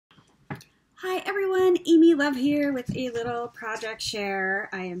Hi everyone, Amy Love here with a little project share.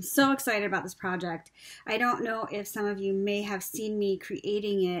 I am so excited about this project. I don't know if some of you may have seen me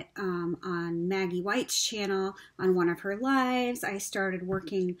creating it on Maggie White's channel on one of her lives. I started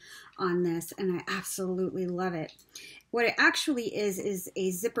working on this and I absolutely love it. What it actually is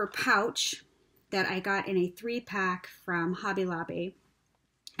a zipper pouch that I got in a 3-pack from Hobby Lobby.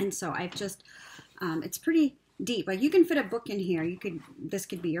 And so I've just, it's pretty deep. Like you can fit a book in here. This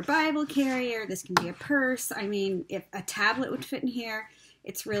could be your Bible carrier. This can be a purse. I mean, if a tablet would fit in here,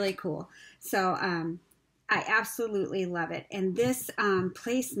 it's really cool. So I absolutely love it. And this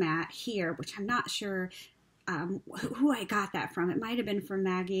placemat here, which I'm not sure who I got that from. It might have been from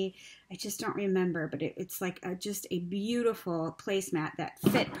Maggie. I just don't remember. But it's like just a beautiful placemat that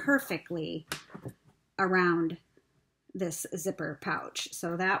fit perfectly around this zipper pouch.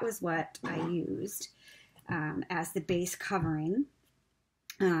 So that was what I used as the base covering.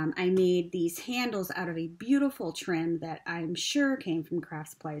 I made these handles out of a beautiful trim that I'm sure came from Craft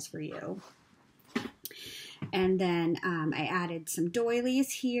Supplies for You. And then I added some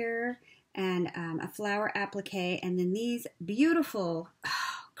doilies here and a flower applique, and then these beautiful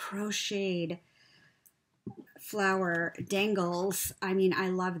crocheted flower dangles. I mean, I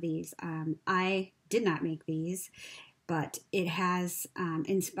love these. I did not make these, but it has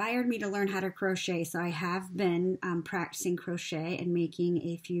inspired me to learn how to crochet. So I have been practicing crochet and making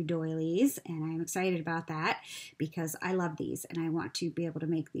a few doilies, and I'm excited about that because I love these and I want to be able to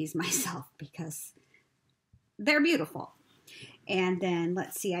make these myself because they're beautiful. And then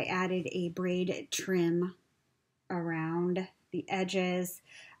let's see, I added a braid trim around the edges.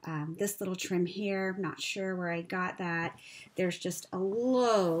 This little trim here, I'm not sure where I got that. There's just a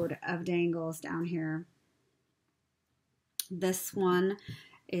load of dangles down here. This one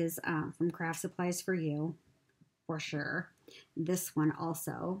is from Craft Supplies for You, for sure. This one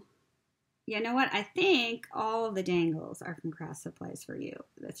also. You know what? I think all of the dangles are from Craft Supplies for You.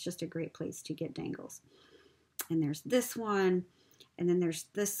 That's just a great place to get dangles. And there's this one, and then there's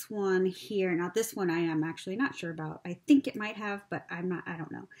this one here. Now this one I am actually not sure about. I think it might have, but I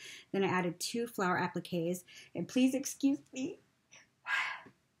don't know. Then I added 2 flower appliques, and please excuse me.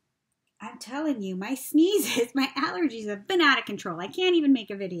 I'm telling you, my sneezes, my allergies have been out of control. I can't even make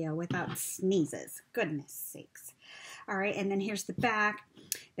a video without sneezes. Goodness sakes. All right, and then here's the back.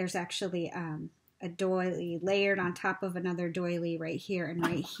 There's actually a doily layered on top of another doily right here and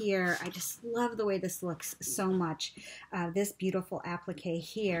right here. I just love the way this looks so much. This beautiful applique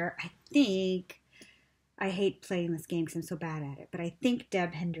here, I hate playing this game because I'm so bad at it, but I think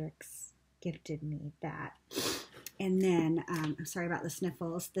Deb Hendricks gifted me that. And then, I'm sorry about the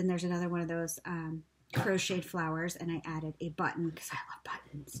sniffles. Then there's another one of those crocheted flowers, and I added a button because I love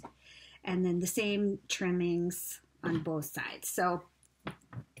buttons. And then the same trimmings on both sides. So,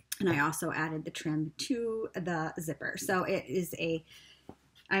 and I also added the trim to the zipper. So it is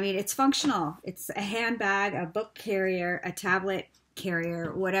it's functional. It's a handbag, a book carrier, a tablet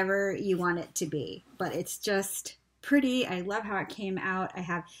carrier, whatever you want it to be. But it's just pretty. I love how it came out. I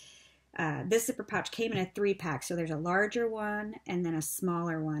have this zipper pouch came in a 3-pack, so there's a larger one and then a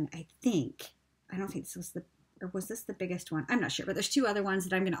smaller one. I don't think this was or was this the biggest one? I'm not sure, but there's 2 other ones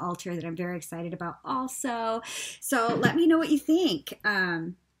that I'm going to alter that I'm very excited about also. So let me know what you think. I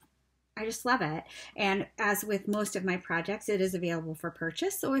just love it. And as with most of my projects, it is available for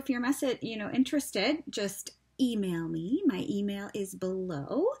purchase. So if you're interested, just email me. My email is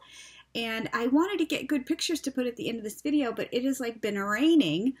below. And I wanted to get good pictures to put at the end of this video, but it has been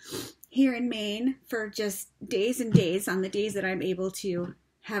raining here in Maine for just days and days. On the days that I'm able to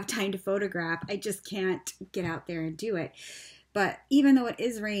have time to photograph, I just can't get out there and do it. But even though it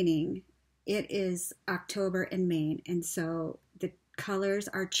is raining, it is October in Maine, and so the colors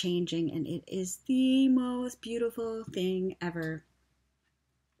are changing, and it is the most beautiful thing ever.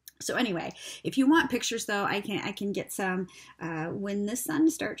 So anyway, if you want pictures though, I can get some when the sun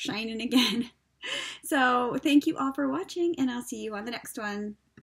starts shining again. So thank you all for watching, and I'll see you on the next one.